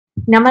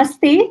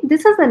Namaste,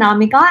 this is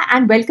Anamika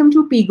and welcome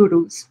to P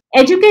Gurus.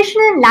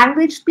 Education and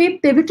language play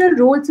pivotal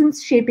roles in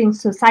shaping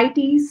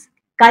societies,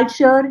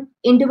 culture,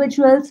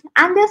 individuals,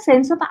 and their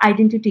sense of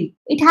identity.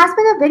 It has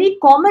been a very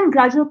common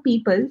grudge of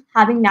people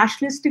having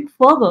nationalistic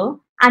fervor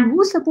and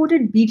who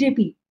supported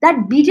BJP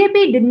that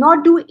BJP did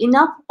not do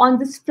enough on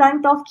this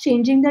front of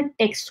changing the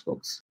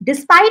textbooks.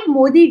 Despite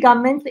Modi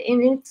government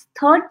in its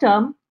third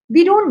term,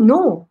 we don't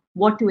know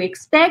what to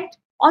expect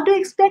or to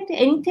expect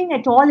anything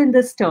at all in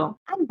this term.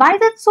 And why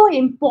that's so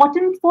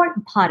important for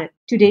Bharat.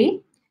 Today,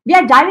 we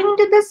are diving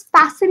into this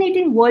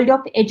fascinating world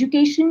of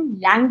education,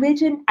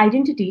 language, and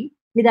identity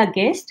with our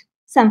guest,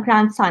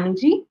 Sankrant Sanu.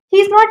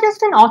 He's not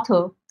just an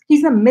author,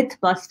 he's a myth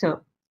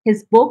buster.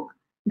 His book,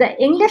 The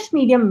English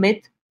Medium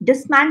Myth,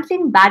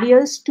 Dismantling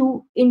Barriers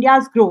to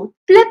India's Growth,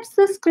 flips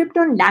the script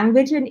on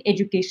language and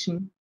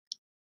education.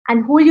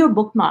 And hold your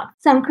bookmark.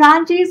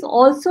 Sankrant is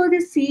also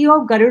the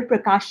CEO of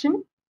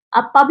𝗤𝙑𝗿,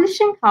 a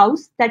publishing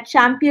house that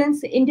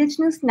champions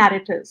indigenous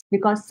narratives,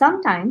 because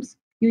sometimes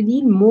you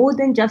need more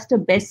than just a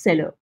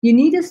bestseller. You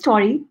need a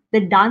story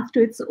that dances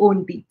to its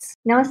own beats.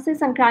 Namaste,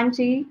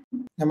 Sankrant.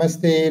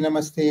 Namaste,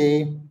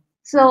 namaste.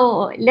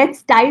 So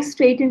let's dive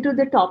straight into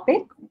the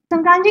topic.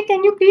 Sankrant,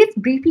 can you please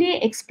briefly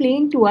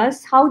explain to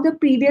us how the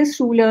previous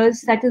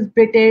rulers, that is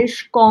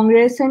British,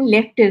 Congress, and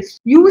leftists,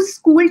 used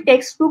school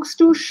textbooks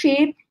to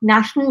shape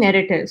national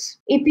narratives?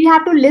 If we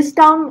have to list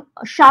down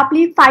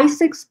sharply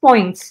 5-6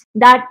 points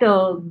that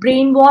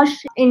brainwash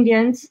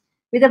Indians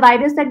with a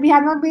virus that we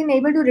have not been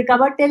able to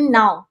recover till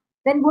now,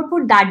 then what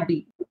would that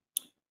be?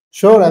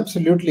 Sure,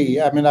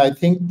 absolutely. I mean, I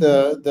think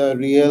the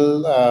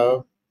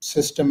real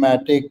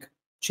systematic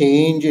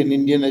change in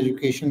Indian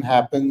education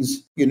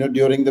happens,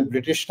 during the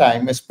British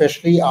time,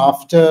 especially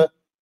after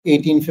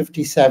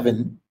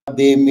 1857.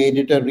 They made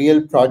it a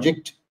real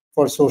project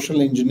for social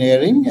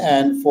engineering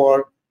and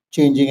for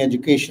changing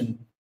education.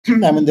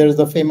 I mean, there's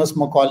the famous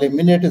Macaulay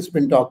Minute. It's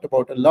been talked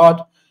about a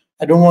lot.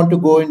 I don't want to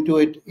go into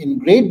it in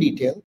great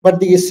detail, but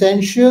the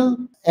essential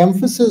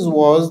emphasis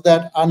was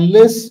that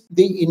unless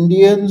the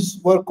Indians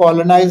were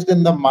colonized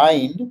in the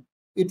mind,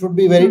 it would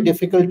be very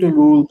difficult to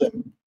rule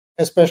them,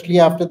 especially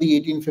after the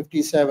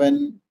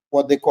 1857,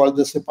 what they call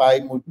the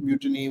𝗒𝙑𝗿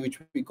mutiny, which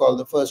we call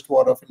the First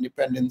War of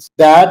Independence.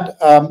 That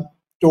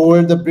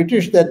told the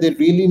British that they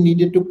really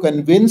needed to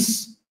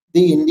convince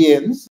the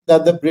Indians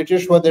that the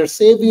British were their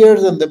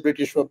saviors and the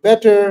British were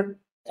better.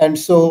 And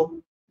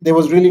so there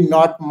was really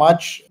not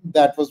much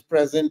that was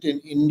present in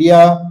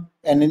India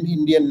and in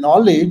Indian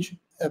knowledge.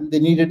 They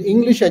needed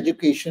English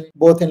education,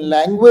 both in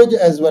language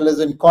as well as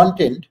in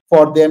content,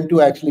 for them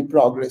to actually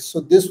progress.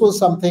 So this was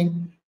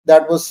something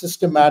that was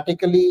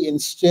systematically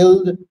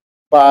instilled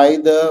by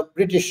the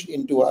British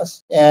into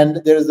us.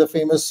 And there is the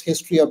famous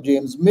history of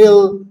James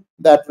Mill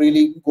that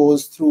really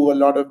goes through a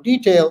lot of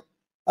detail.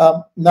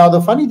 Now,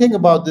 the funny thing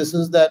about this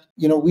is that,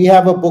 we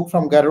have a book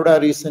from Garuda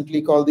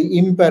recently called The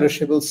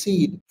Imperishable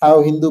Seed,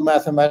 How Hindu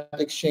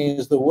Mathematics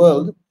Changed the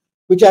World,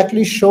 which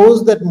actually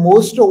shows that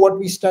most of what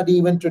we study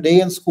even today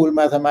in school,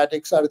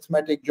 mathematics,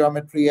 arithmetic,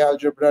 geometry,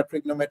 algebra,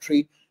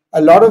 trigonometry,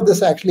 a lot of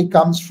this actually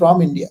comes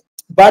from India.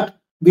 But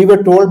we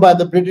were told by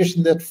the British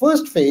in that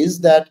first phase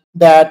that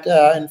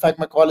in fact,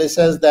 Macaulay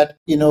says that,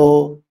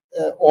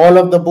 all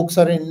of the books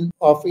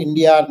of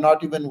India are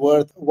not even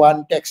worth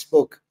one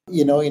textbook,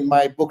 in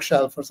my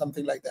bookshelf or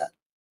something like that.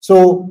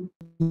 So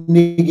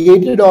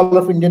negated all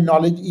of Indian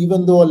knowledge,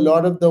 even though a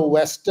lot of the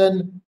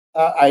Western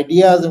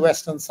ideas, the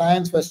Western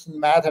science, Western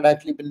math had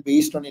actually been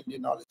based on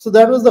Indian knowledge. So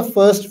that was the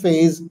first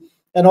phase.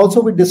 And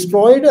also we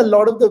destroyed a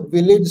lot of the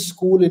village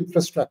school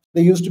infrastructure.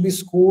 There used to be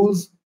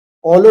schools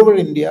all over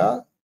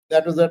India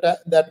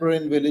that were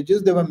in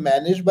villages. They were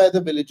managed by the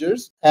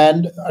villagers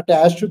and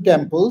attached to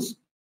temples.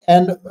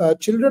 And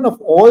children of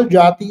all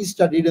jatis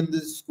studied in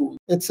this school.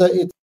 It's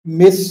a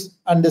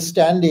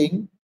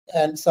misunderstanding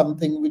and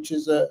something which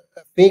is a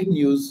fake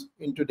news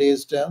in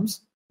today's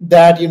terms,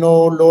 that,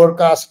 lower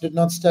caste did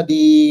not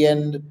study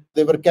and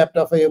they were kept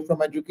away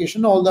from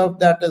education. All of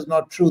that is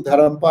not true.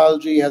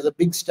 𝗤𝙑𝗿 has a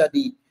big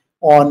study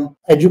on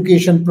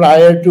education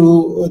prior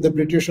to the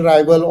British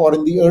arrival, or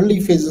in the early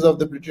phases of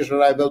the British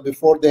arrival,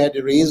 before they had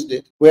erased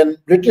it. When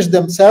British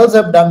themselves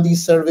have done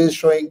these surveys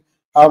showing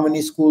how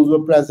many schools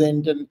were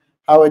present and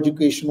how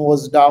education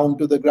was down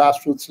to the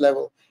grassroots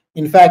level.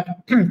 In fact,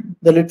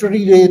 the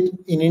literary rate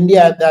in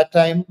India at that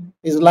time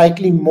is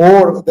likely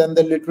more than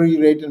the literary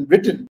rate in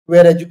Britain,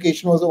 where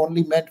education was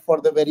only meant for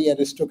the very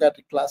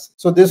aristocratic class.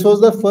 So this was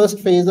the first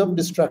phase of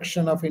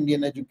destruction of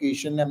Indian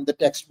education, and the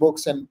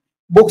textbooks and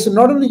books, and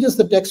not only just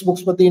the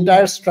textbooks, but the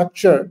entire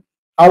structure.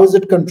 How is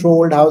it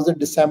controlled? How is it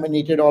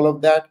disseminated? All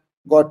of that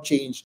got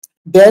changed.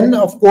 Then,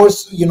 of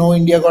course,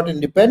 India got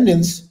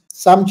independence.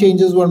 Some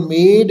changes were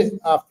made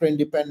after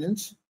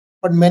independence,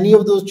 but many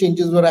of those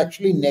changes were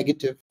actually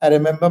negative. I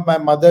remember my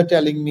mother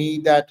telling me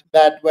that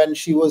when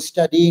she was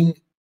studying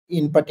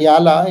in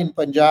Patiala in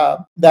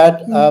Punjab,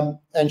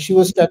 and she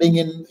was studying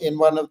in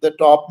one of the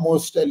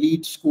topmost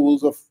elite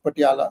schools of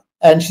Patiala,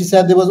 and she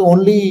said there was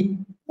only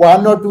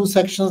 1 or 2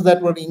 sections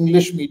that were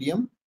English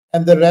medium,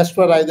 and the rest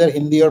were either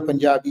Hindi or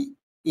Punjabi.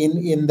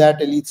 in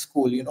that elite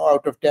school,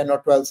 out of 10 or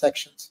 12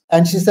 sections.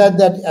 And she said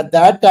that at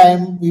that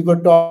time, we were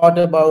taught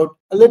about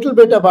a little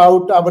bit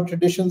about our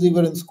traditions. We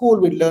were in school,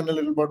 we'd learn a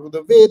little about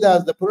the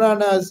Vedas, the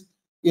Puranas,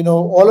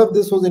 all of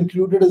this was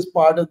included as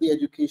part of the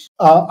education.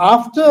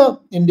 After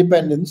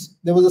independence,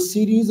 there was a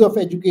series of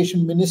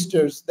education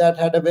ministers that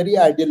had a very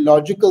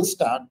ideological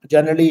stance,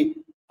 generally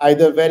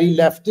either very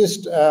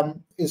leftist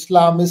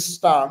Islamist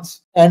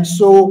stance.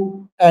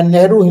 And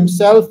Nehru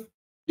himself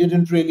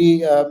didn't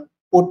really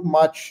put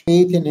much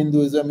faith in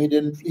Hinduism.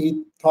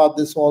 He thought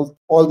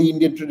all the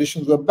Indian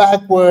traditions were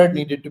backward,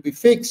 needed to be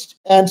fixed.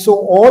 And so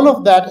all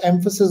of that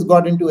emphasis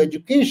got into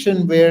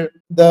education, where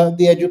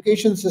the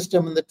education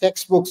system and the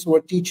textbooks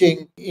were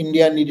teaching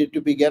India needed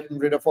to be getting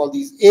rid of all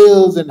these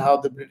ills, and how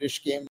the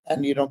British came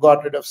and,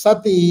 got rid of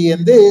sati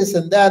and this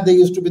and that. There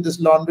used to be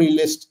this laundry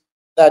list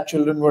that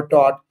children were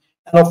taught.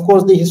 And of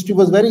course, the history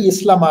was very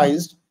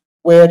Islamized,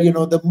 where,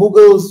 the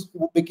Mughals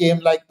became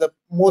like the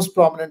most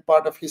prominent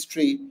part of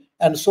history.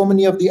 And so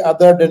many of the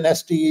other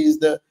dynasties,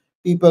 the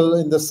people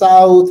in the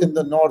south, in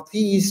the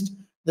northeast,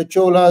 the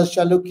Cholas,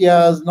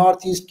 Chalukyas,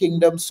 Northeast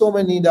Kingdom, so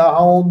many, the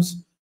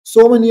Ahoms,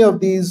 so many of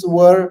these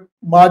were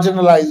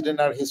marginalized in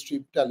our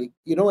history telling,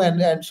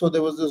 and so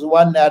there was this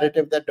one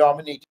narrative that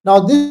dominated. Now,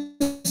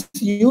 this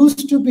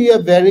used to be a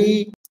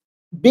very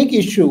big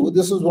issue.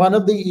 This was one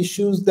of the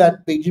issues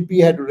that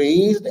BJP had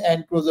raised,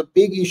 and it was a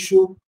big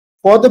issue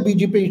for the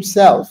BJP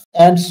itself.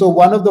 And so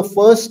one of the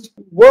first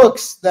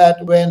works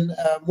that when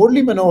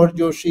Murli Manohar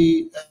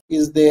Joshi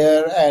is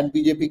there and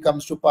BJP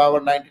comes to power,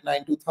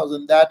 99,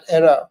 2000, that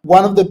era,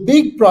 one of the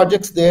big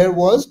projects there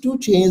was to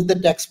change the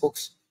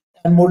textbooks.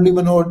 And Murli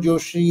Manohar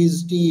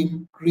Joshi's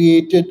team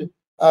created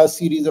a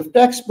series of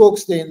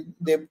textbooks. They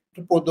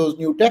put those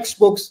new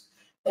textbooks.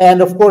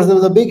 And of course, there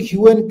was a big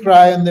hue and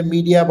cry in the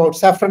media about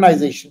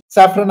saffronization.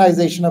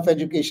 Saffronization of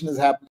education is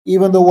happening,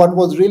 even though what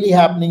was really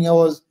happening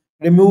was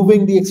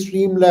removing the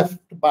extreme left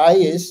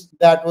bias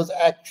that was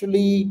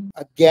actually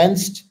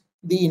against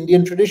the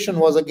Indian tradition,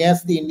 was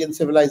against the Indian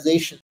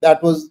civilization.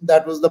 That was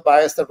the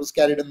bias that was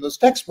carried in those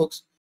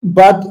textbooks.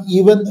 But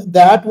even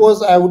that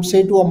was, I would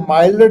say, to a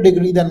milder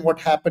degree than what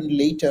happened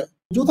later.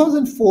 In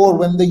 2004,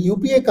 when the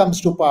UPA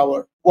comes to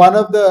power, one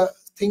of the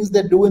things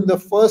they do in the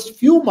first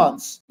few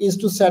months is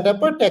to set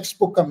up a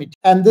textbook committee.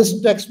 And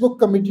this textbook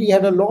committee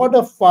had a lot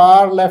of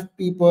far left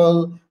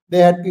people. They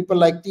had people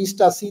like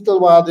𝗤𝙗𝗍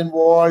𝗔𝙗𝗍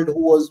involved, who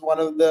was one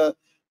of the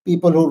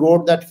people who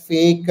wrote that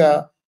fake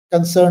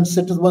concerned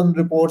citizen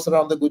reports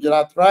around the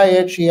Gujarat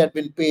riot. She had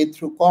been paid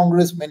through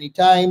Congress many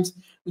times.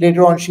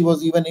 Later on, she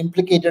was even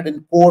implicated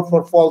in court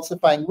for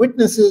falsifying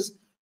witnesses.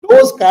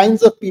 Those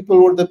kinds of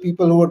people were the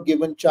people who were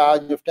given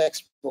charge of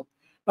textbook.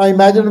 Now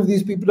imagine if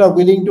these people are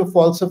willing to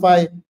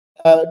falsify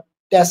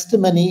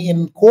testimony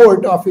in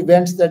court of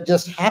events that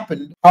just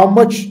happened, how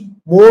much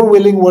more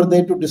willing were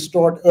they to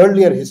distort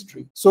earlier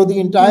history? So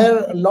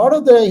a lot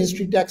of the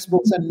history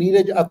textbooks, and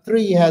𝗤𝙑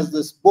𝗖𝐻 has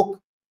this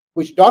book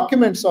which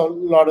documents a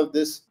lot of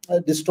this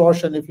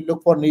distortion. If you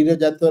look for 𝗤𝙑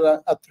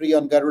𝗖𝐻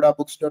on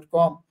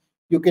garudabooks.com,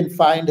 you can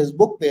find his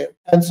book there.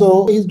 And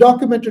so he's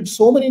documented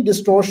so many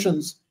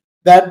distortions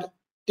that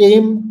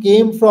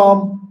came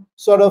from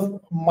sort of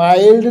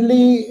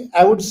mildly,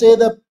 I would say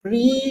the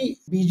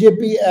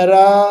pre-BJP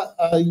era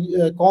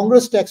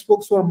Congress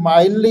textbooks were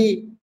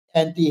mildly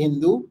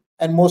anti-Hindu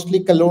and mostly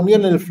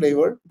colonial in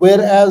flavor,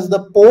 whereas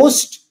the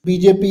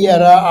post-BJP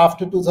era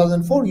after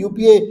 2004,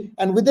 UPA,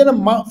 and within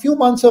a few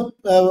months of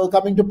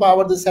coming to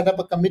power, they set up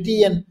a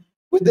committee, and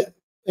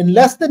in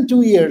less than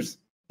 2 years,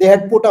 they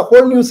had put a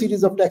whole new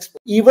series of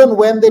textbooks, even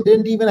when they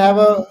didn't even have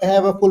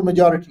a full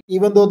majority,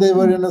 even though they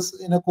were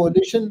in a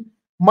coalition.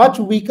 Much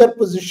weaker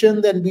position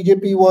than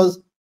BJP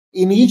was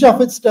in each of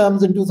its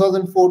terms in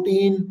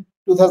 2014,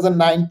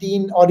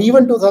 2019, or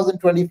even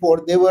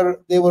 2024. They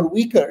were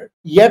weaker,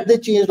 yet they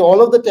changed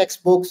all of the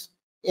textbooks,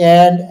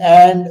 and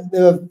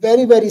they were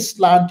very, very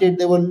slanted.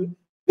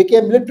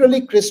 Became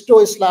literally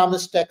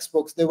Christo-Islamist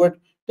textbooks. They were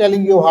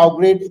telling you how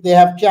great, they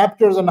have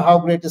chapters on how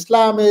great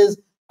Islam is,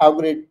 how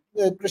great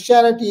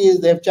Christianity is.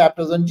 They have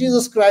chapters on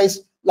Jesus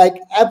Christ. Like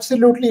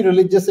absolutely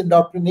religious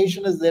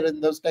indoctrination is there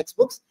in those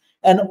textbooks.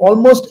 And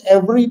almost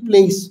every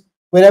place,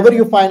 wherever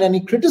you find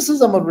any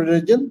criticism of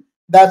religion,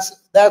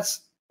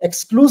 that's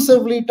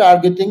exclusively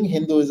targeting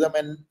Hinduism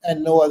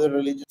and no other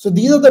religion. So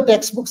these are the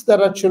textbooks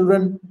that our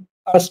children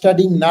are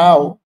studying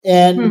now.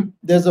 And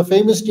there's a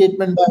famous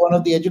statement by one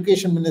of the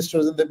education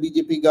ministers in the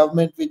BJP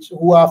government,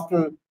 who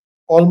after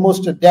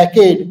almost a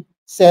decade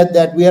said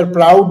that we are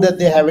proud that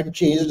they haven't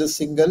changed a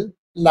single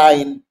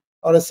line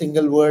or a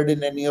single word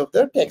in any of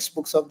the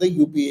textbooks of the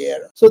UPA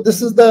era. So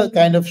this is the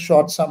kind of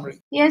short summary.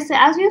 Yes,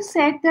 as you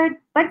said that,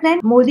 but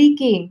then Modi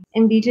came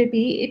in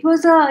BJP.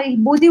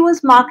 Modi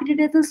was marketed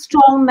as a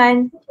strong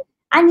man,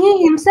 and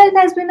he himself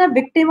has been a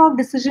victim of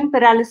decision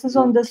paralysis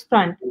on this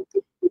front.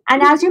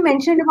 And as you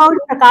mentioned about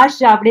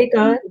Prakash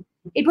Javadekar,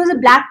 It was a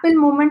black pill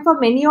moment for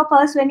many of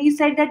us when he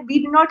said that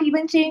we did not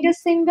even change a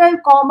single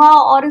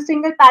comma or a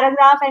single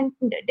paragraph and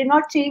did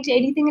not change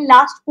anything in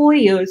last 4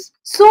 years.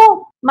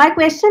 So my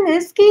question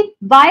is ki,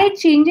 why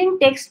changing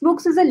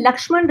textbooks is a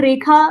Lakshman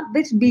Rekha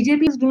which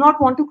BJP do not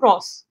want to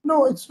cross?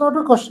 No, it's not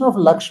a question of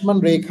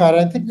Lakshman Rekha.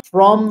 I think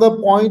from the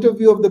point of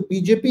view of the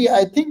BJP,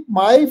 I think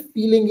my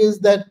feeling is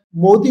that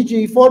Modi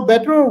ji, for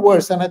better or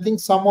worse, and I think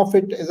some of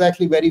it is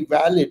actually very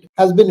valid,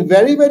 has been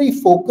very, very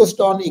focused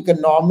on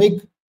economic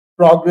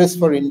progress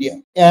for India.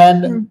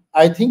 And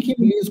I think he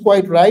believes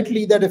quite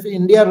rightly that if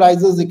India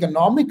rises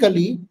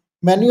economically,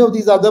 many of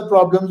these other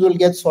problems will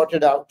get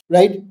sorted out,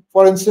 right?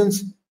 For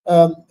instance,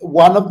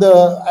 one of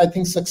the, I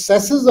think,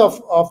 successes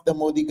of the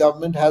Modi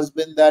government has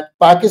been that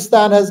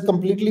Pakistan has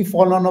completely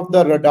fallen off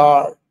the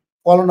radar,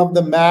 fallen off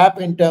the map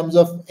in terms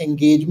of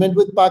engagement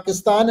with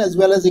Pakistan, as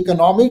well as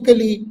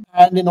economically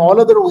and in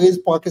all other ways,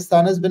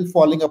 Pakistan has been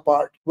falling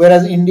apart,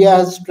 whereas India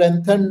has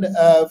strengthened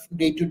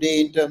day to day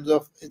in terms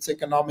of its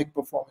economic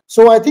performance.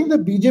 So I think the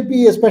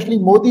BJP, especially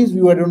Modi's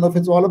view, I don't know if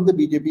it's all of the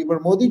BJP,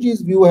 but Modi's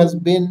view has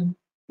been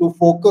to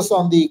focus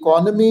on the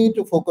economy,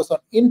 to focus on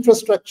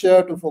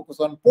infrastructure, to focus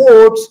on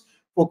ports,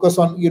 focus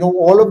on,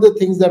 all of the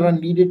things that are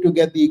needed to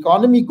get the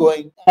economy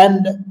going.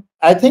 And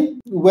I think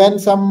when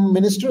some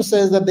minister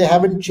says that they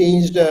haven't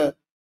changed a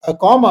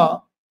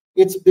comma,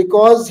 it's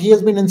because he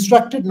has been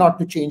instructed not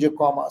to change a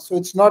comma. So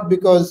it's not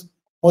because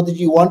Modi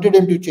ji wanted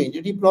him to change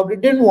it. He probably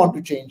didn't want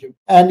to change it.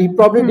 And he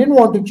probably didn't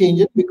want to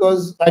change it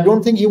because I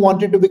don't think he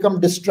wanted to become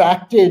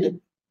distracted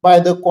by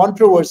the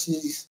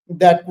controversies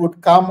that would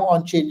come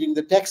on changing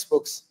the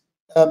textbooks.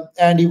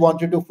 And he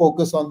wanted to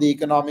focus on the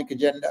economic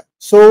agenda.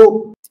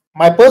 So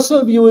my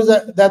personal view is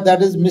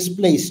that is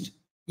misplaced,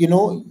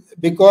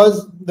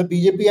 because the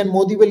BJP and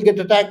Modi will get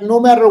attacked no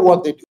matter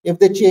what they do. If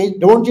they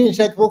don't change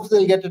textbooks,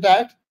 they'll get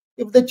attacked.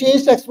 If they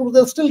change textbooks,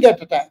 they'll still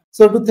get attacked.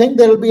 So to think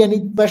there will be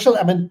any special,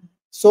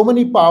 so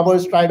many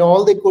powers tried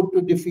all they could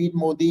to defeat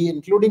Modi,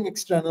 including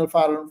external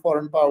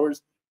foreign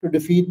powers, to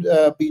defeat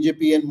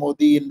BJP and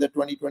Modi in the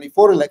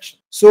 2024 election.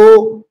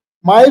 So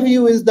my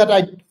view is that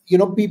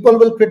people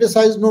will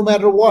criticize no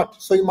matter what.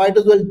 So you might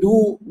as well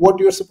do what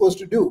you're supposed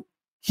to do,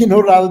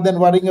 rather than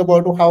worrying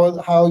about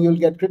how you'll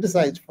get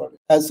criticized for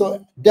it.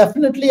 So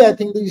definitely, I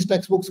think these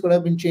textbooks could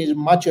have been changed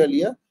much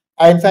earlier.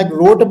 I, in fact,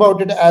 wrote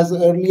about it as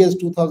early as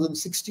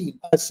 2016,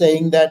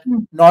 saying that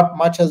not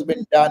much has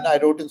been done. I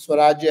wrote in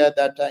Swarajya at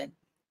that time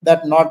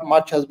that not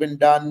much has been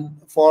done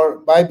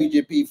by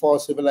BJP for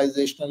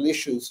civilizational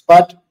issues.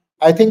 But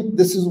I think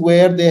this is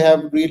where they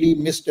have really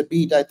missed a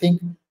beat. I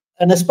think,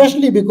 and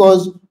especially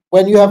because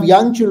when you have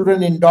young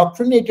children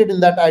indoctrinated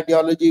in that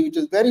ideology, which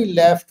is very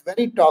left,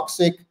 very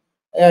toxic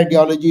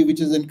ideology,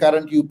 which is in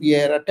current UPA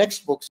era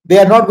textbooks, they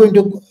are not going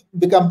to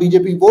become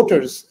BJP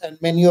voters.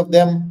 And many of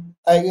them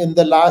in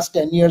the last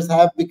 10 years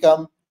have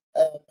become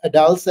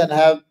adults and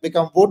have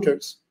become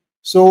voters.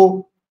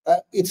 So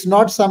it's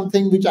not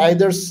something which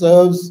either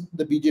serves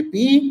the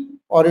BJP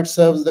or it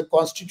serves the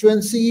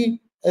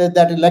constituency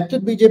that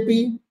elected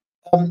BJP,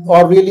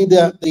 or really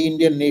the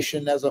Indian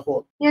nation as a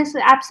whole. Yes,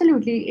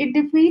 absolutely. It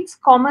defeats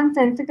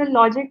commonsensical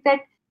logic that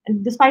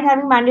despite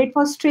having mandate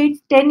for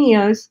straight 10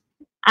 years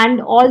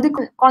and all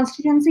the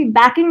constituency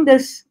backing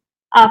this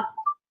up,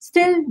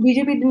 still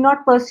BJP did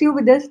not pursue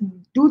with this.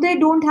 Do they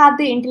don't have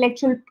the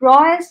intellectual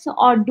prowess,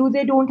 or do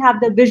they don't have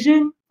the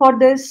vision for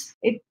this?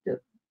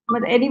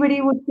 But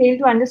anybody would fail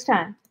to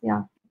understand.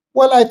 Yeah.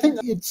 Well, I think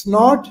it's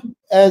not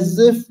as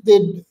if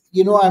they,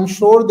 I'm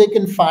sure they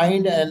can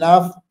find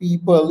enough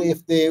people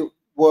if they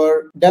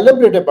were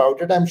deliberate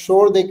about it. I'm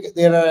sure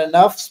there are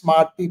enough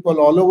smart people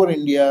all over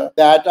India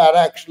that are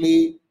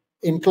actually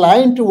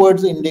inclined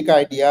towards Indic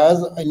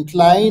ideas,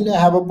 inclined to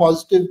have a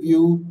positive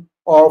view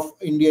of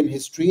Indian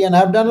history, and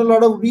have done a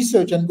lot of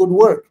research and good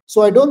work.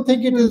 So I don't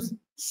think it is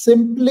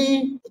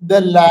simply the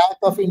lack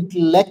of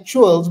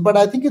intellectuals, but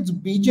I think it's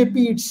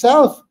BJP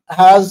itself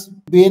has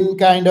been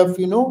kind of,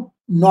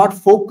 not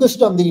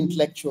focused on the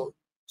intellectual.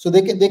 So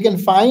they can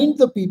find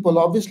the people,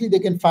 obviously they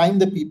can find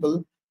the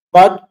people,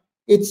 but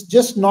it's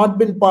just not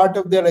been part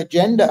of their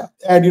agenda.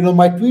 And,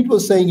 my tweet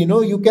was saying,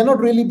 you cannot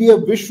really be a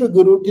Vishwa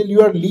Guru till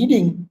you are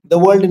leading the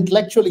world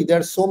intellectually. There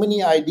are so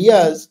many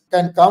ideas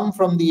can come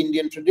from the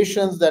Indian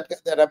traditions that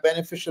are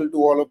beneficial to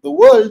all of the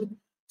world.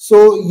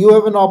 So you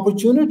have an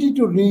opportunity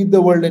to read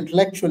the world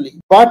intellectually.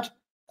 But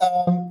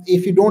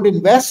if you don't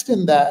invest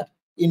in that,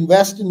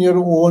 invest in your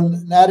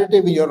own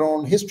narrative, in your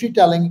own history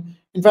telling.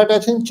 In fact, I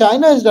think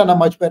China has done a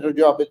much better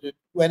job at it.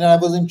 When I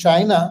was in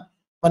China,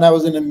 when I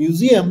was in a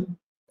museum,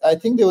 I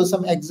think there was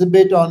some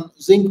exhibit on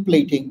zinc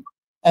plating.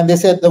 And they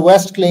said the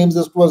West claims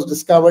this was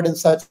discovered in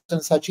such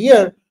and such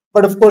year.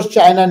 But of course,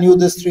 China knew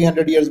this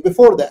 300 years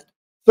before that.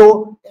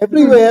 So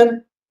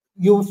everywhere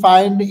you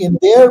find in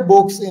their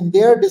books, in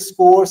their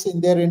discourse,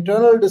 in their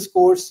internal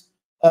discourse,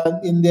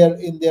 in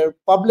their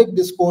public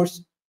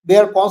discourse, they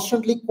are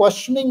constantly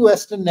questioning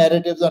Western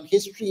narratives on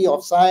history,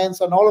 of science,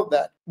 and all of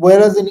that.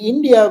 Whereas in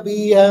India,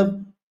 we have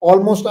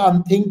almost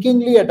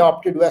unthinkingly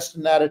adopted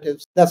Western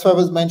narratives. That's why I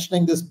was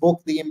mentioning this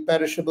book, The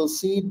Imperishable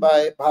Seed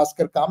by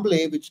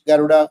𝗤𝗍𝗄𝗏, which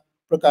Garuda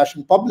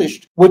Prakashan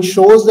published, which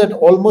shows that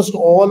almost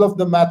all of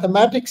the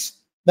mathematics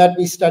that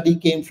we study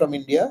came from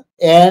India.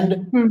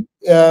 And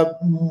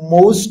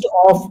most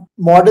of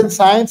modern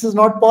science is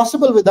not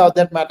possible without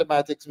that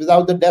mathematics,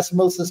 without the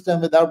decimal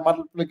system, without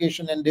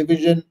multiplication and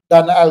division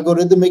done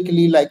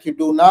algorithmically like you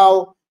do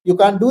now. You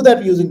can't do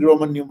that using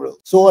Roman numerals.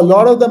 So a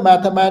lot of the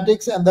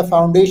mathematics and the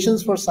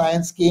foundations for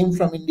science came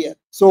from India.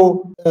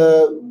 So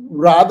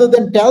rather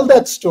than tell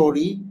that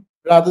story,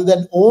 rather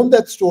than own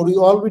that story,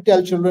 all we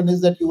tell children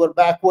is that you are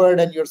backward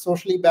and you're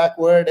socially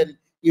backward and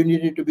you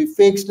needed to be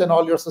fixed and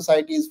all your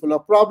society is full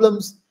of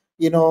problems,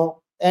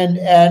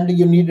 and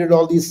you needed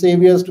all these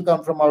saviors to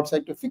come from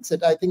outside to fix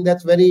it. I think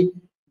that's very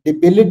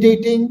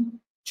debilitating.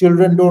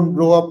 Children don't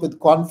grow up with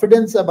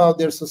confidence about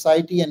their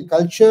society and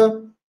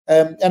culture.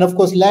 And of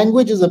course,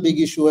 language is a big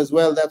issue as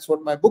well. That's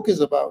what my book is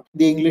about,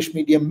 the English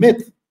medium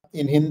myth.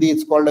 In Hindi,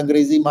 it's called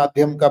𝗒𝙭𝙬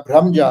𝗤𝙗𝙬 𝗢𝙗𝙗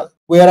𝗏𝑟𝑚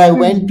where I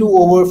went to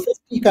over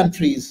 50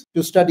 countries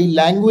to study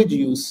language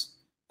use.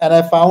 And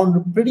I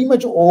found pretty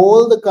much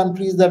all the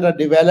countries that are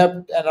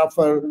developed and of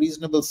a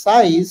reasonable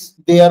size,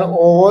 they are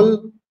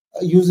all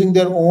using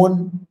their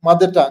own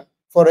mother tongue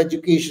for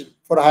education,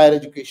 for higher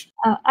education.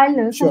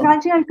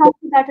 Sankrantji, I'll come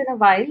to that in a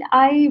while.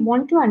 I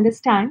want to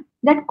understand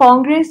that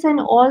Congress and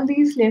all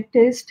these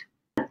leftists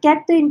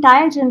kept the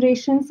entire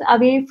generations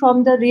away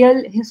from the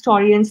real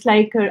historians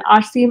like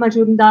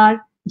𝗏𝗏𝙁𝙁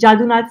𝗢𝙗𝙗,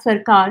 Jadunnath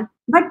Sarkar.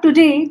 But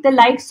today, the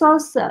likes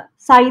of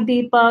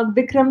𝗒𝙗𝙬𝗍𝗏,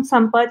 Vikram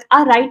Sampath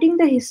are writing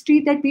the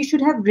history that we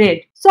should have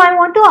read. So I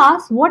want to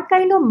ask, what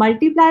kind of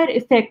multiplier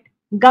effect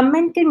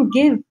government can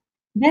give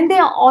when they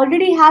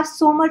already have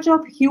so much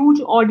of huge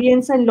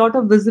audience and lot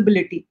of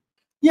visibility?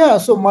 Yeah,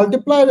 so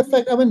multiplier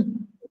effect, I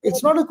mean,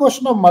 it's not a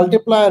question of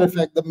multiplier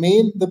effect.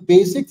 The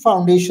basic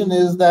foundation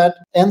is that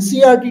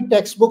NCERT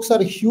textbooks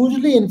are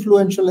hugely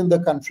influential in the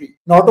country.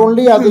 Not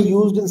only are they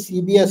used in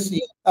CBSE,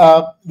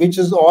 which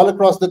is all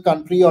across the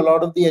country, a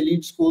lot of the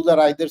elite schools are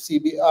either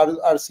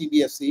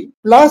CBSE,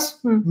 plus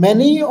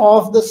many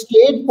of the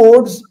state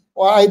boards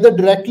either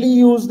directly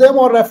use them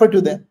or refer to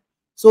them.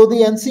 So the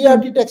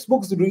NCERT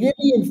textbooks really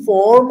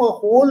inform a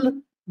whole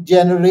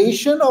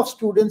generation of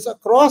students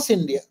across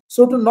India.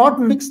 So to not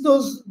fix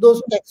those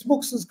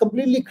textbooks is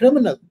completely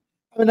criminal.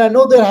 I mean, I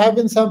know there have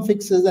been some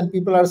fixes and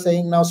people are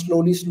saying now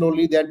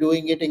slowly they're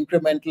doing it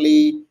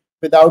incrementally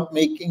without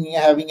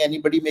having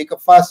anybody make a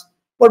fuss.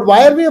 But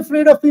why are we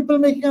afraid of people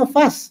making a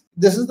fuss?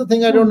 This is the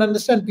thing I don't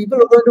understand. People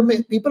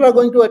are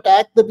going to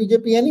attack the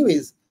BJP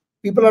anyways.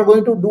 People are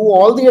going to do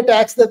all the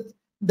attacks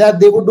that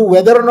they would do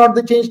whether or not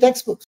they change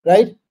textbooks,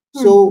 right?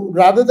 So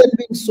rather than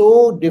being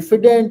so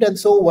diffident and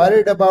so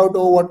worried about,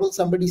 oh, what will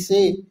somebody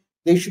say,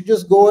 they should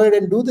just go ahead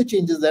and do the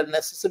changes that are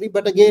necessary.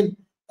 But again,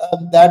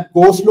 that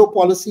go slow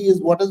policy is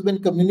what has been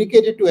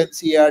communicated to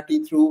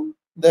NCERT through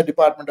the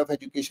Department of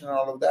Education and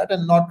all of that,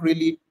 and not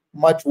really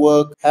much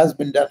work has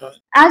been done on it.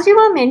 As you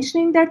were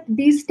mentioning that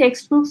these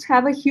textbooks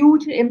have a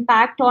huge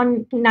impact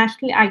on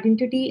national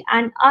identity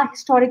and our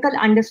historical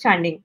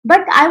understanding.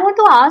 But I want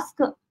to ask,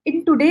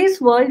 in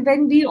today's world,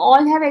 when we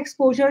all have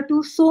exposure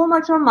to so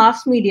much of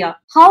mass media,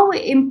 how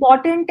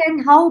important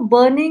and how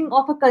burning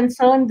of a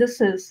concern this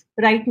is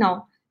right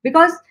now?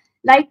 Because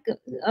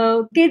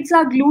kids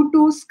are glued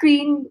to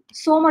screen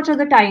so much of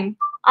the time.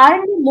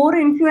 Aren't they more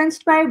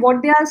influenced by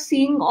what they are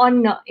seeing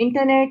on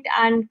internet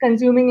and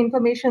consuming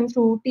information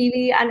through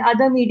TV and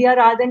other media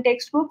rather than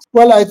textbooks?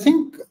 Well, I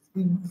think,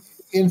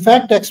 in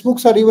fact,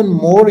 textbooks are even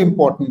more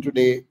important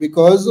today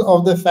because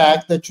of the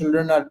fact that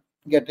children are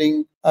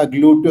getting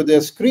glued to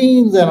their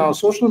screens and on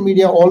social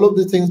media, all of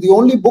the things. The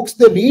only books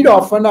they read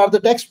often are the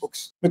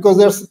textbooks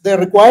because they're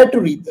required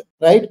to read them,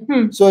 right?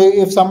 So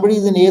if somebody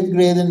is in 8th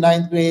grade, in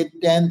 9th grade,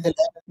 10th,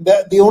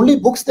 11th, the only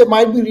books they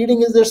might be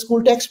reading is their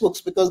school textbooks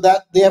because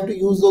that they have to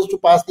use those to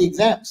pass the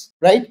exams,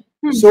 right?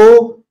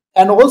 So,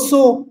 and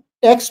also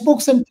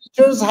textbooks and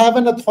teachers have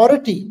an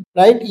authority,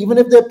 right? Even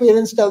if their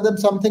parents tell them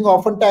something,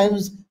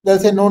 oftentimes they'll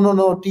say,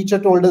 no, teacher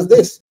told us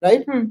this,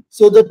 right?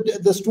 So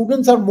the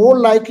students are more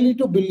likely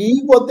to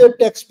believe what their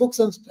textbooks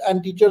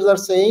and teachers are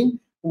saying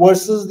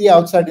versus the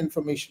outside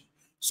information.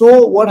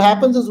 So what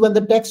happens is when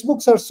the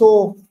textbooks are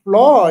so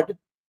flawed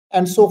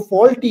and so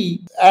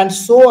faulty and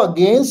so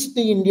against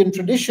the Indian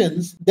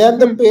traditions, then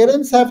the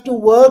parents have to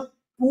work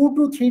 2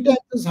 to 3 times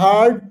as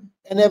hard,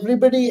 and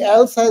everybody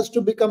else has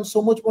to become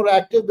so much more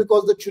active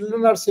because the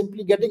children are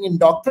simply getting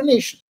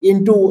indoctrination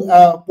into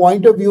a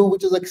point of view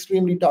which is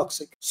extremely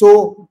toxic.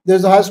 So there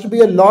has to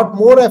be a lot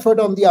more effort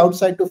on the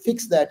outside to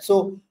fix that.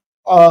 So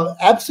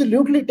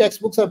absolutely,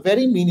 textbooks are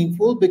very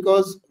meaningful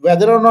because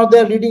whether or not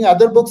they're reading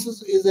other books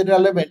is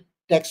irrelevant.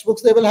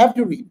 Textbooks they will have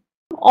to read.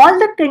 All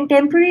the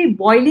contemporary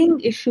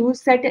boiling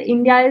issues that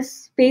India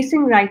is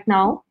facing right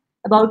now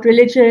about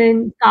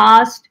religion,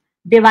 caste,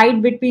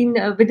 divide within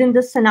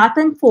the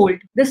Sanatan fold,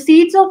 the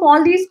seeds of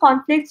all these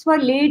conflicts were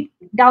laid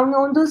down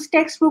on those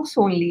textbooks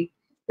only,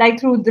 like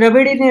through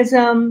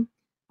Dravidianism,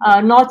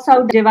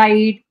 North-South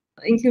divide,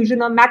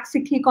 inclusion of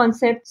𝗏𝗏𝗃𝗃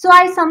concept. So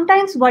I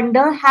sometimes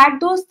wonder, had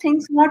those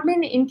things not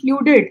been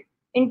included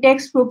in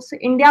textbooks,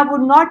 India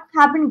would not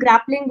have been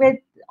grappling with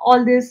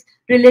all this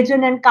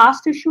religion and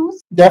caste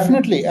issues?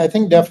 Definitely. I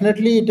think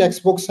definitely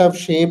textbooks have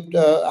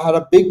had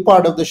a big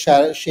part of the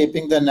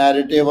shaping the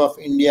narrative of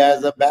India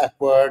as a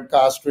backward,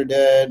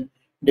 caste-ridden,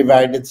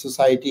 divided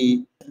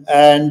society.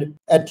 And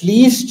at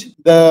least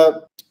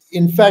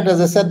in fact, as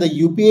I said, the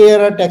UPA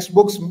era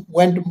textbooks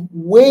went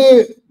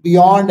way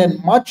beyond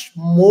and much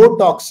more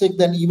toxic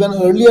than even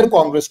earlier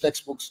Congress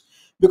textbooks.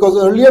 Because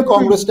earlier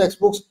Congress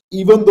textbooks,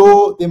 even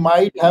though they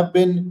might have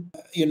been,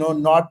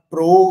 not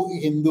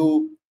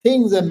pro-Hindu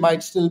things and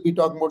might still be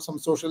talking about some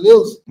social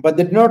ills, but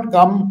they did not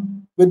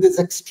come with this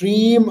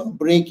extreme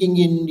breaking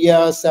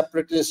India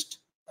separatist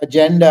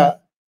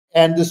agenda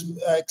and this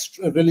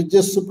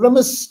religious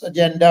supremacist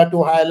agenda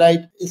to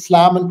highlight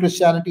Islam and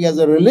Christianity as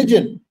a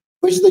religion,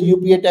 which the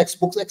UPA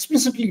textbooks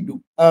explicitly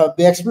do.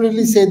 They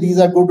explicitly say these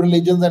are good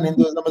religions and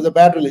Hinduism is a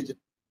bad religion.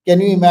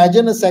 Can you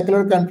imagine a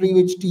secular country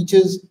which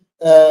teaches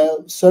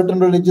certain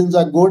religions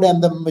are good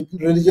and the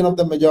religion of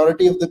the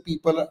majority of the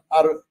people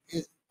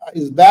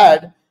is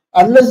bad,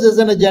 unless there's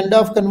an agenda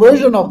of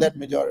conversion of that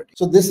majority?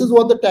 So this is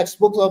what the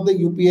textbooks of the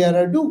UPA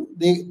era do.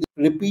 They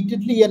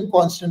repeatedly and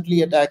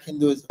constantly attack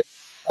Hinduism.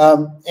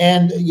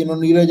 And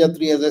𝗎𝙧𝙤𝙪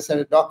𝗢𝙗, as I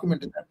said,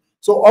 documented that.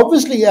 So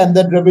obviously, and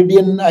the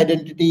Dravidian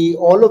identity,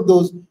 all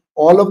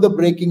of the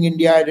breaking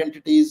India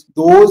identities,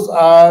 those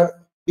are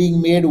being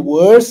made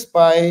worse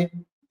by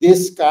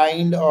this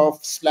kind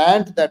of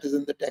slant that is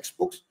in the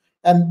textbooks.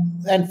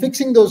 And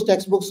fixing those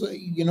textbooks,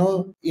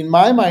 in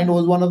my mind,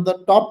 was one of the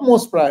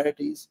topmost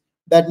priorities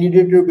that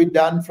needed to be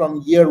done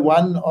from year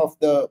one of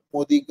the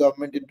Modi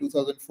government in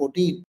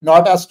 2014.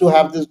 Not us to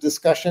have this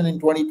discussion in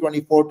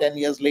 2024, 10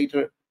 years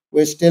later.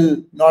 We're still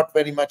not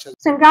very much.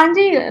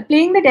 Sankrantji,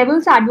 playing the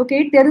devil's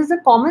advocate, there is a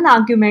common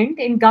argument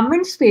in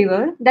government's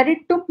favor that it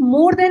took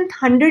more than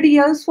 100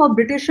 years for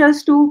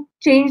Britishers to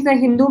change the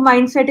Hindu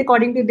mindset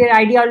according to their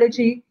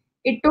ideology.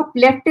 It took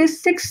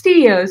leftists 60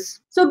 years.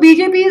 So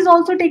BJP is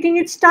also taking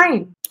its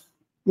time.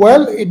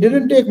 Well, it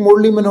didn't take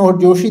Murli Manohar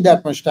Joshi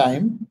that much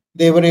time.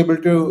 They were able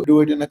to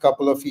do it in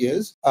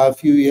a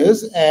few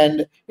years,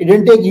 and it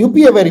didn't take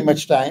UPA very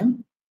much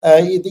time,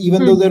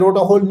 even though they wrote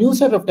a whole new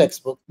set of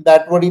textbooks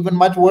that were even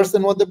much worse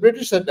than what the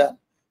British had done.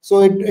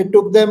 So it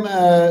took them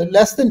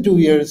less than 2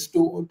 years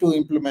to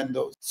implement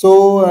those.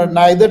 So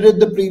neither did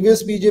the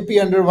previous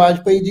BJP under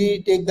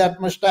Vajpayee take that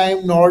much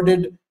time, nor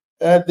did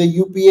the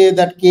UPA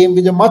that came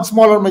with a much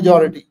smaller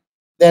majority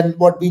than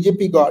what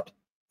BJP got.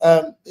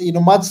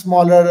 Much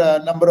smaller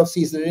number of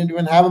seats. They didn't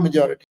even have a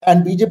majority.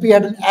 And BJP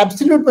had an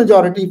absolute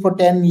majority for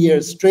 10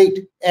 years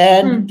straight.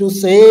 And to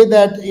say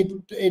that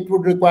it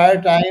would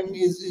require time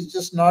is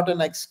just not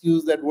an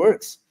excuse that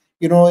works.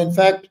 In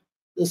fact,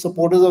 the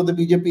supporters of the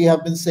BJP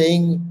have been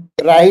saying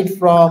right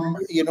from,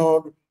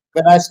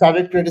 when I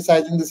started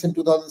criticizing this in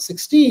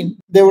 2016,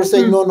 they were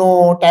saying,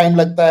 no, time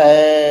lagta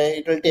hai,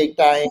 it'll take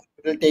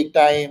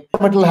time.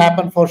 It'll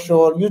happen for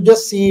sure. You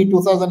just see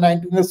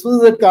 2019, as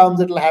soon as it comes,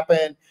 it'll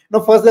happen.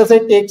 First they'll say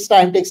it takes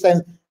time.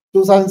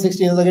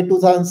 2016 is like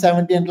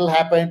 2017, it'll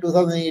happen.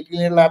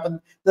 2018, it'll happen.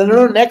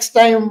 Then next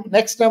time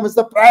is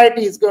the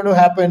priority. It's going to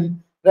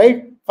happen,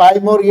 right?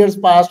 5 more years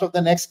passed of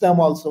the next term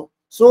also.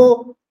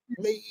 So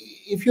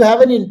if you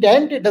have an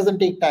intent, it doesn't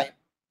take time.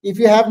 If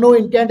you have no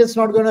intent, it's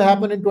not going to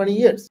happen in 20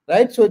 years,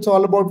 right? So it's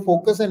all about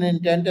focus and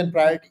intent and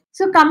priority.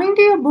 So coming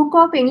to your book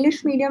of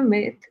English medium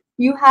myth,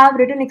 you have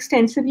written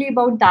extensively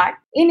about that.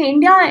 In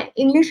India,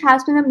 English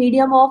has been a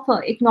medium of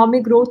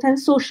economic growth and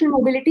social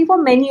mobility for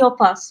many of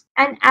us.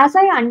 And as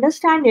I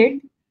understand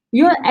it,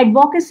 your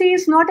advocacy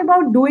is not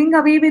about doing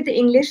away with the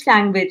English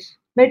language,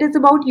 but it's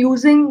about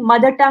using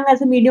mother tongue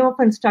as a medium of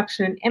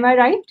instruction. Am I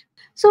right?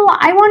 So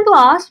I want to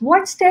ask,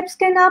 what steps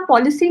can our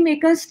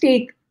policymakers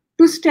take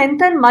to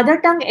strengthen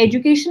mother tongue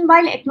education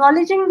while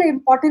acknowledging the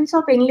importance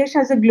of English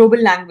as a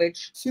global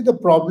language? See, the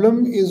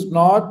problem is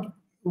not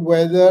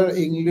whether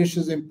English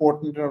is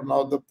important or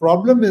not. The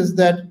problem is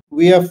that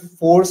we are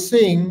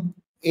forcing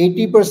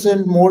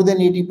 80%, more than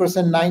 80%,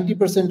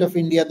 90% of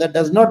India that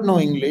does not know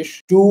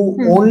English to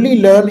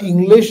only learn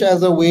English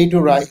as a way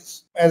to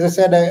rise. As I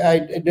said, I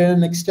did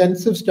an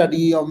extensive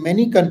study of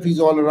many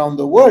countries all around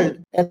the world,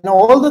 and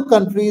all the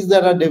countries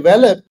that are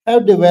developed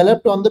have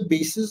developed on the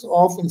basis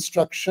of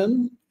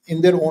instruction in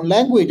their own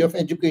language, of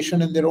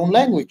education in their own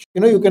language.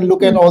 You can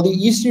look at all the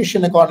East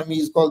Asian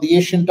economies called the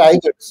Asian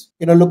tigers.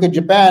 Look at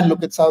Japan,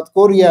 look at South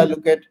Korea,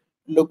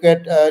 look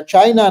at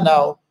China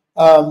now,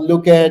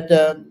 look at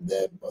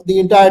the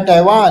entire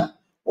Taiwan.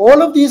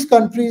 All of these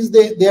countries,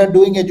 they are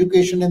doing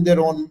education in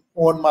their own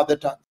mother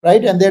tongue,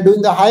 right? And they're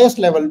doing the highest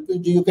level.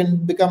 You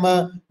can become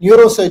a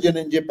neurosurgeon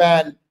in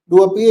Japan,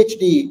 do a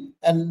PhD,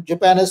 and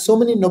Japan has so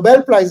many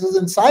Nobel Prizes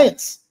in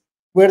science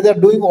where they're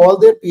doing all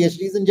their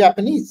PhDs in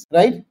Japanese,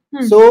 right?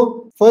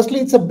 So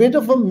firstly, it's a bit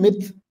of a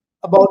myth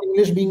about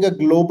English being a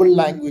global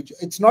language.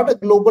 It's not a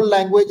global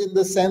language in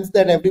the sense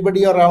that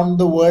everybody around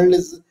the world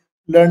is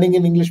learning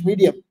in English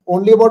medium.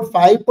 Only about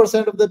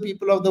 5% of the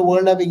people of the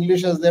world have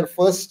English as their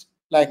first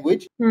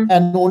language,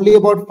 and only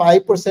about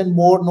 5%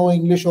 more know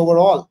English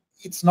overall.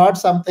 It's not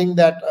something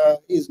that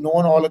is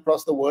known all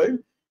across the world.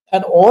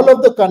 And all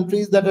of the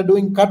countries that are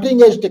doing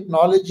cutting edge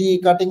technology,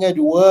 cutting edge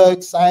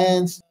work,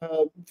 science,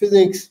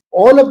 physics,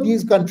 all of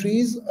these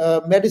countries,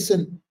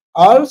 medicine,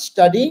 are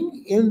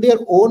studying in their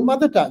own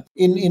mother tongue.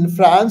 In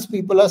France,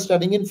 people are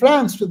studying in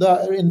French to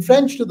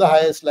the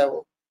highest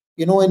level.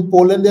 In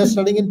Poland, they're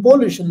studying in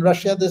Polish. In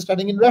Russia, they're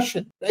studying in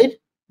Russian, right?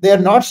 They're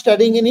not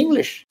studying in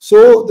English.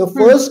 So the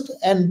first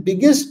and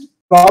biggest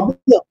problem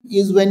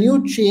is when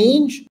you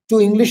change to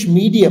English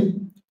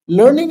medium.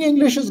 Learning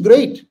English is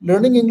great.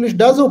 Learning English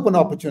does open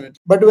opportunity.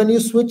 But when you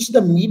switch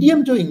the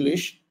medium to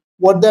English,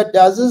 what that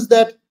does is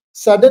that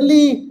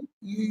suddenly,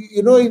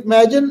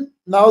 imagine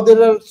now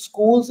there are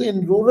schools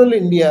in rural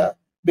India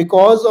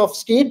because of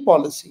state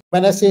policy.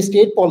 When I say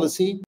state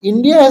policy,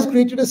 India has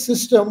created a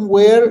system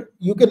where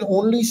you can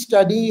only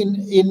study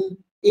in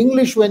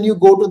English when you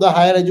go to the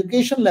higher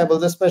education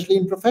levels, especially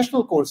in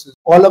professional courses.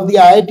 All of the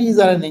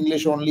IITs are in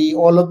English only.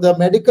 All of the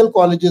medical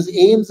colleges,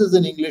 AIIMS is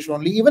in English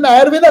only. Even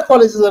Ayurveda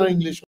colleges are in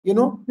English.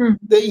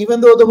 Even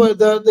though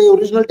the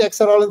original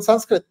texts are all in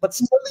Sanskrit, but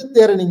still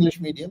they're in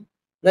English medium,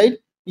 right?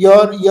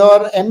 Your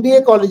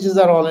MBA colleges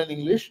are all in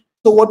English.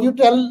 So what you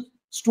tell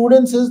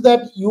students is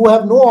that you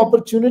have no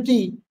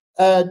opportunity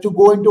to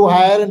go into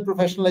higher and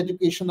professional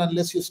education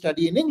unless you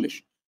study in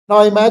English.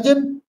 Now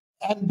imagine,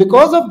 and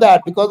because of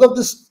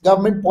this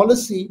government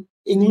policy,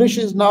 English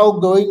is now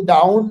going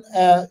down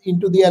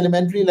into the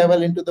elementary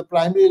level, into the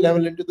primary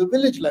level, into the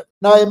village level.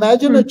 Now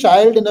imagine a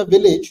child in a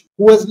village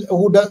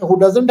who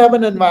doesn't have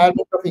an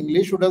environment of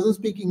English, who doesn't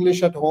speak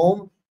English at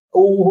home,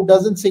 who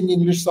doesn't sing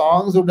English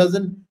songs, who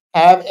doesn't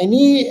have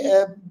any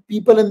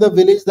people in the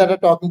village that are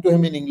talking to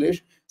him in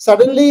English.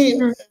 Suddenly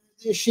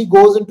she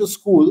goes into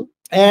school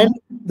and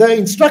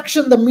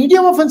the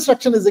medium of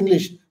instruction is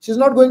English. She's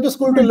not going to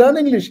school to learn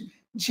English.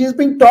 She's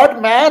being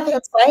taught math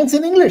and science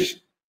in English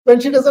when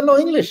she doesn't know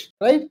English,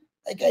 right?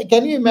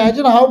 Can you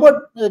imagine how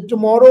about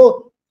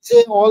tomorrow,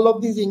 say all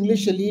of these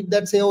English elite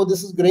that say, oh,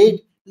 this is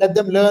great, let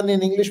them learn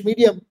in English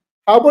medium.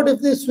 How about if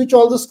they switch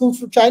all the schools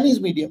to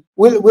Chinese medium?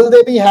 Will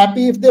they be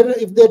happy if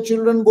their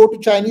children go to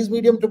Chinese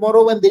medium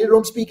tomorrow when they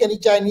don't speak any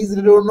Chinese,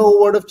 they don't know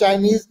a word of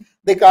Chinese,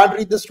 they can't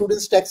read the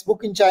students'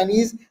 textbook in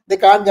Chinese, they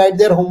can't guide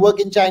their homework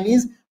in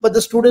Chinese, but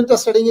the students are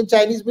studying in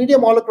Chinese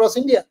medium all across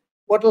India?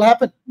 What will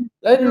happen?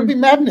 Right? It will be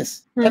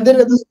madness. And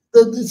then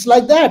it's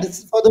like that.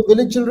 It's for the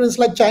village children. It's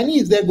like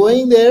Chinese. They're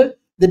going there.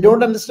 They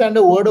don't understand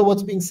a word of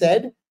what's being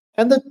said,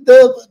 and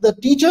the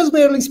teachers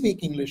barely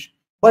speak English.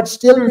 But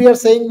still, we are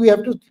saying we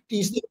have to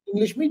teach the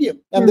English medium.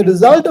 And the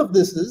result of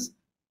this is,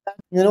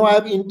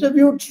 I've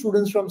interviewed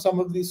students from some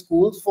of these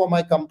schools for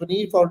my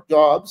company for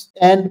jobs,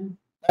 and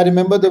I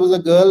remember there was a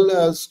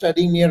girl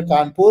studying near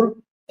Kanpur,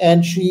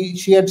 and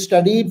she had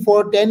studied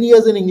for 10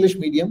 years in English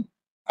medium.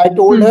 I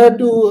told her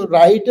to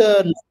write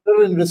a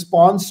letter in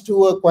response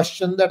to a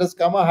question that has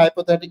come, a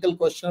hypothetical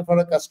question for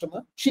a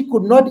customer. She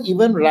could not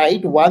even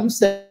write one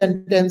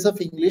sentence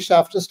of English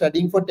after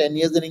studying for 10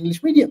 years in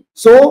English medium.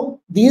 So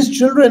these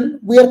children,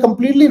 we are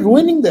completely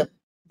ruining them.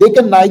 They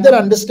can neither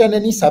understand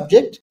any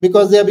subject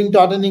because they are being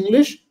taught in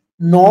English,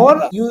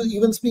 nor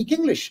even speak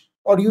English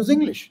or use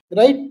English,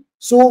 right?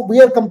 So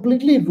we are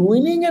completely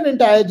ruining an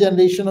entire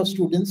generation of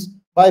students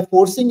by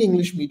forcing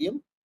English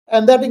medium.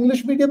 And that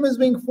English medium is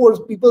being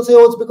forced. People say,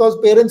 oh, it's because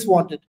parents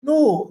want it.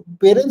 No,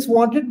 parents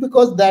want it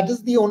because that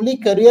is the only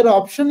career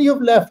option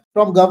you've left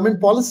from government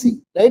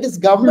policy, right? It's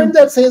government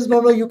that says,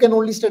 no, you can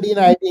only study in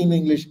IT in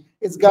English.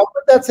 It's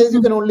government that says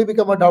you can only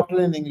become a doctor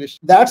in English.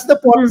 That's the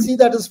policy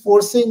that is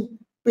forcing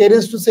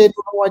parents to say,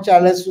 no, my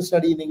child has to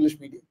study in English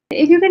medium.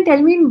 If you can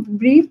tell me in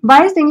brief,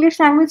 why is the English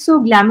language so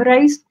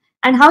glamorized?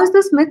 And how is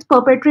this myth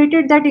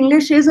perpetrated that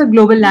English is a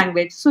global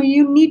language, so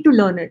you need to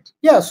learn it?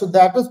 Yeah, so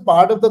that is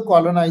part of the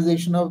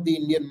colonization of the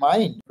Indian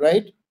mind,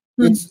 right?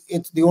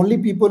 It's the only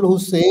people who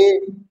say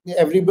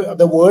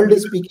the world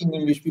is speaking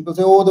English. People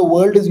say, oh, the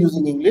world is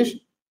using English,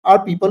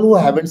 are people who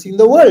haven't seen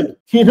the world,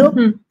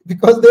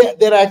 because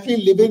they're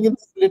actually living in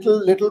this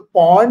little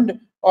pond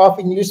of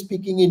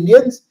English-speaking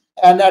Indians.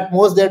 And at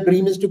most, their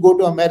dream is to go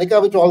to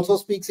America, which also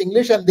speaks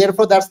English, and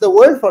therefore that's the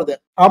world for them.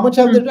 How much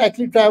have they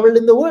actually traveled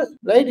in the world,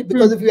 right?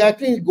 Because if you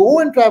actually go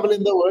and travel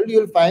in the world,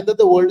 you'll find that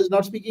the world is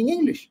not speaking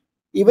English.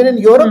 Even in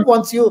Europe,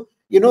 once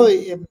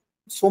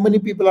so many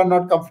people are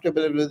not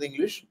comfortable with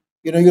English.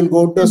 You'll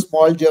go to a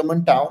small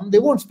German town, they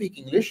won't speak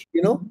English.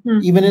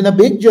 Even in a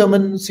big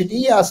German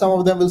city, some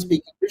of them will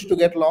speak English to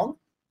get along.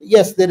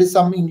 Yes, there is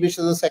some English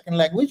as a second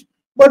language.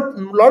 But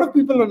a lot of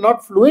people are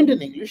not fluent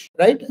in English,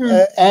 right?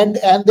 And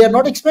they are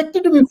not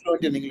expected to be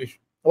fluent in English.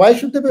 Why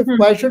should they be?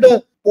 Why should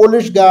a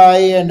Polish guy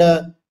and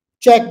a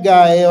Czech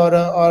guy or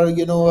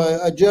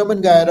a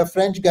German guy or a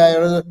French guy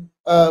or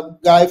a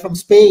guy from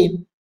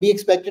Spain be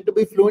expected to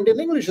be fluent in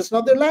English? It's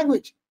not their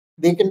language.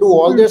 They can do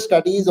all their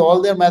studies,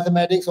 all their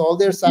mathematics, all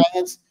their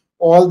science,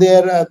 all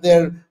their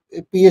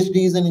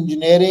PhDs in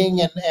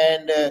engineering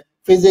and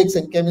physics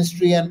and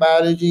chemistry and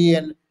biology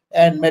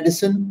and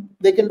medicine.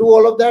 They can do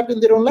all of that in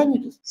their own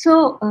languages.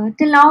 So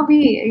till now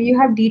you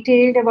have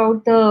detailed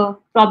about the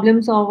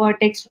problems of our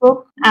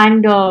textbook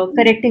and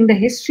correcting the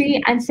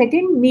history, and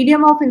second,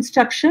 medium of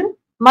instruction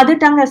mother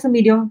tongue as a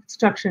medium of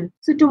instruction.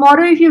 So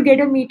tomorrow, if you get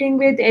a meeting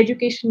with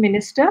Education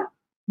Minister,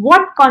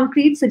 what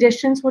concrete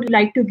suggestions would you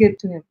like to give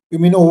to him? You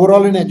mean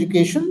overall in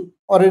education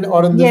or in this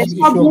Yes, for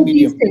issue of both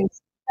these medium?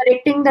 things,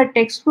 correcting the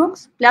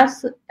textbooks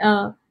plus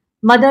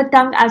mother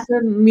tongue as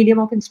a medium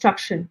of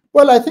instruction.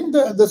 Well, I think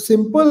the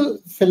simple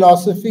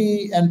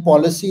philosophy and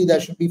policy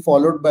that should be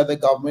followed by the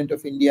government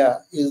of India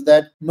is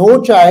that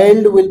no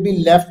child will be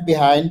left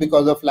behind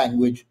because of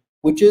language,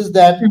 which is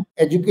that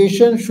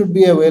education should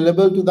be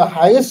available to the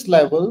highest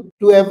level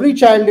to every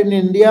child in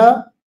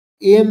India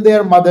in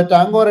their mother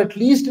tongue, or at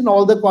least in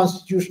all the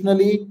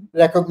constitutionally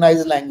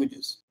recognized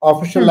languages,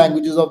 official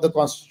languages of the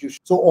constitution.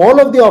 So all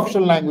of the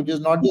official languages,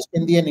 not just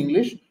Hindi and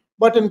English,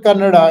 but in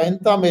Kannada, in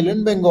Tamil,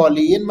 in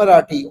Bengali, in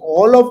Marathi,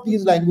 all of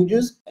these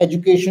languages,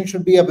 education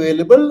should be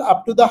available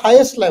up to the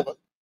highest level.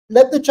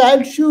 Let the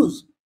child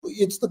choose.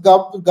 It's the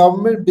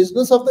government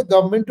business of the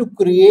government to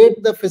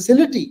create the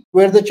facility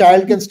where the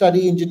child can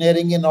study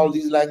engineering in all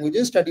these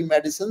languages, study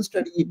medicine,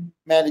 study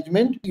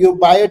management. You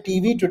buy a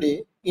TV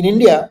today in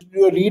India,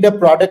 you read a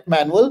product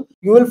manual,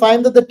 you will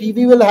find that the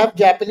TV will have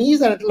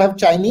Japanese and it will have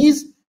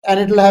Chinese and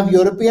it will have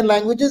European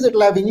languages, it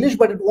will have English,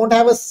 but it won't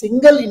have a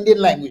single Indian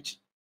language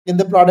in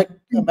the product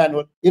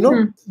manual.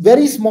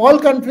 Very small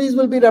countries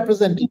will be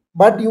represented,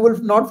 but you will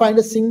not find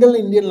a single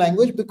Indian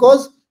language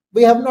because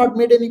we have not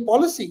made any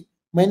policy.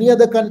 Many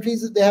other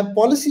countries, they have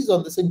policies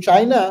on this. In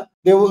China,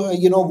 they were,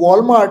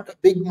 Walmart, a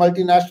big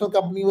multinational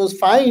company, was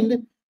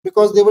fined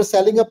because they were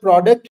selling a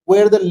product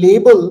where the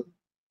label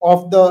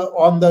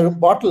on the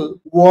bottle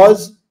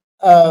was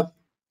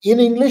in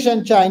English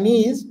and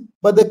Chinese,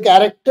 but the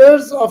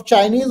characters of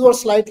Chinese were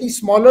slightly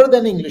smaller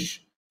than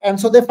English, and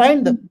so they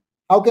fined them.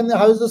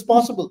 How is this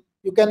possible?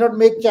 You cannot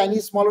make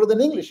Chinese smaller than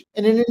English.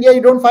 And in India,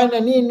 you don't find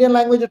any Indian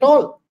language at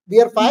all.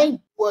 We are fine.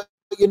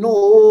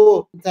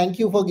 Thank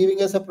you for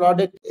giving us a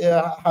product.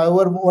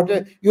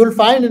 However, you'll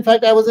find, in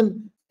fact, I was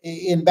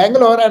in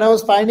Bangalore and I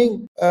was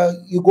finding,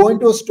 you go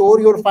into a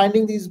store, you're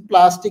finding these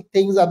plastic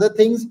things, other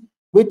things,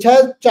 which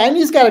has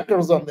Chinese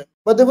characters on them.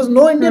 But there was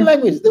no Indian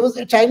language. There was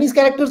Chinese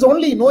characters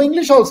only, no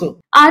English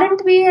also.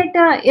 Aren't we at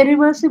an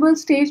irreversible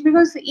stage?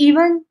 Because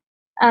even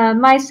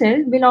myself,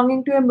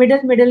 belonging to a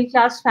middle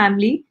class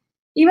family,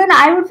 even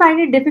I would find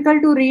it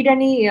difficult to read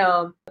any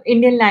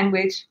Indian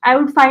language. I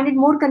would find it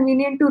more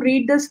convenient to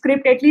read the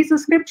script. At least the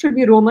script should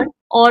be Roman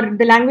or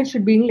the language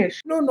should be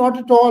English. No, not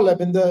at all. I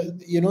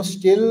mean,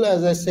 still,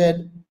 as I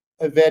said,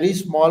 a very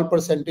small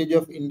percentage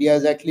of India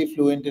is actually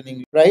fluent in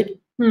English, right?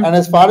 And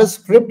as far as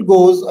script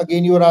goes,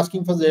 again, you are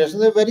asking for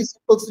suggestions. A very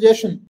simple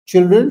suggestion.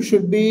 Children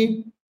should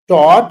be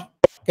taught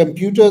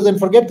computers, and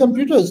forget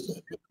computers.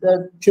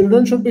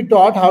 Children should be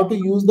taught how to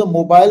use the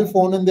mobile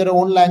phone in their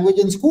own language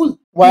in school.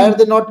 Why are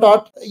they not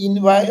taught?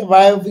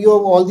 Why have you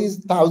have all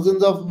these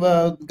thousands of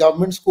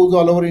government schools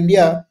all over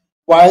India?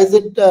 Why is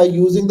it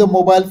using the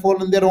mobile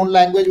phone in their own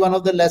language one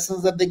of the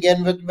lessons that they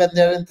get when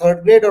they're in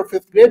 3rd grade or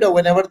 5th grade or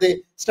whenever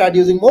they start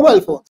using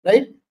mobile phones,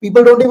 right?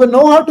 People don't even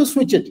know how to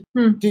switch it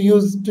to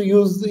use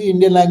the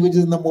Indian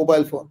languages in the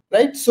mobile phone,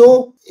 right?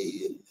 So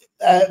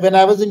when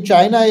I was in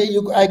China,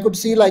 I could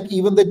see like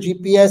even the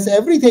GPS,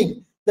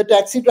 everything, the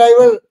taxi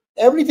driver,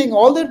 everything,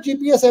 all their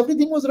GPS,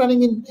 everything was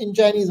running in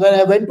Chinese. When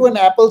I went to an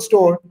Apple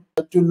store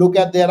to look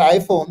at their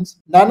iPhones,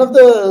 none of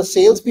the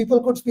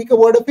salespeople could speak a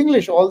word of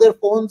English. All their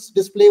phones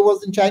display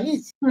was in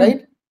Chinese,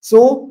 right?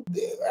 So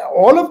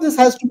all of this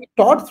has to be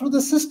taught through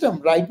the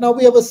system. Right now,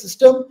 we have a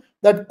system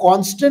that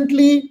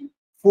constantly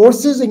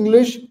forces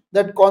English,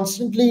 that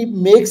constantly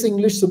makes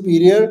English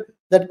superior,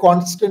 that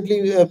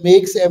constantly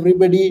makes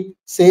everybody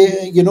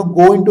say,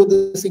 go into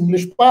this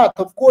English path.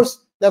 Of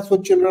course, that's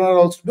what children are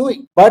also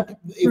doing. But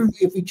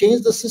if we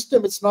change the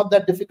system, it's not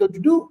that difficult to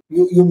do.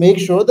 You make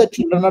sure that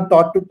children are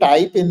taught to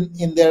type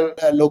in their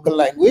local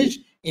language,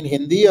 in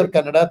Hindi or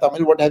Kannada,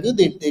 Tamil, what have you.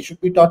 They should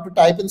be taught to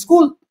type in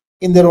school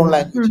in their own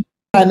language.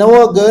 I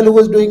know a girl who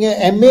was doing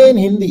an MA in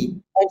Hindi,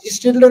 and she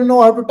still doesn't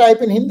know how to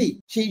type in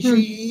Hindi. She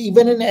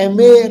even in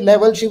MA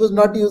level, she was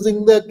not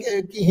using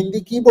the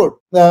Hindi keyboard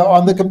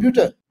on the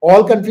computer.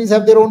 All countries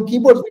have their own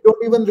keyboards. We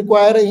don't even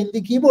require a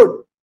Hindi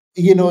keyboard,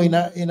 in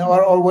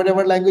or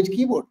whatever language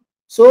keyboard.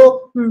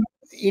 So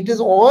it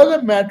is all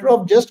a matter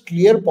of just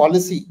clear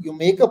policy. You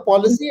make a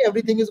policy,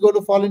 everything is going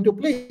to fall into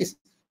place.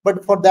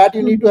 But for that,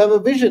 you need to have a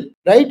vision,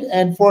 right?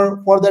 And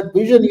for that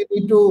vision, you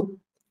need to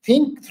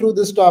think through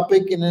this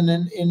topic in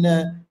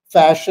a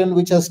fashion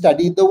which has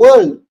studied the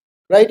world,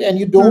 right? And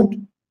you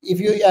don't,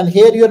 and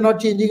here you're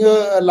not changing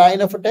a line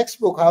of a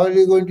textbook. How are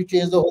you going to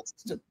change the whole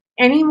system?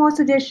 Any more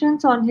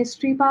suggestions on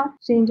history part,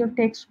 change of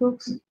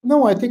textbooks?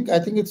 No, I think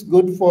it's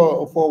good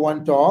for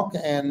one talk,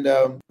 and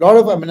a lot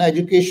of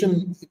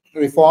education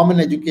reform in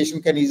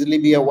education can easily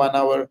be a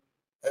 1-hour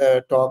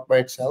talk by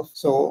itself.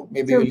 So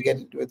maybe we'll get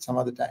into it some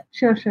other time.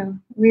 Sure.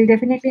 We'll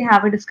definitely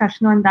have a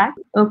discussion on that.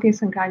 Okay,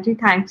 Sankrant,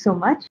 thanks so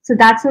much. So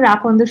that's a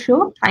wrap on the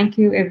show. Thank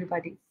you,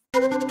 everybody.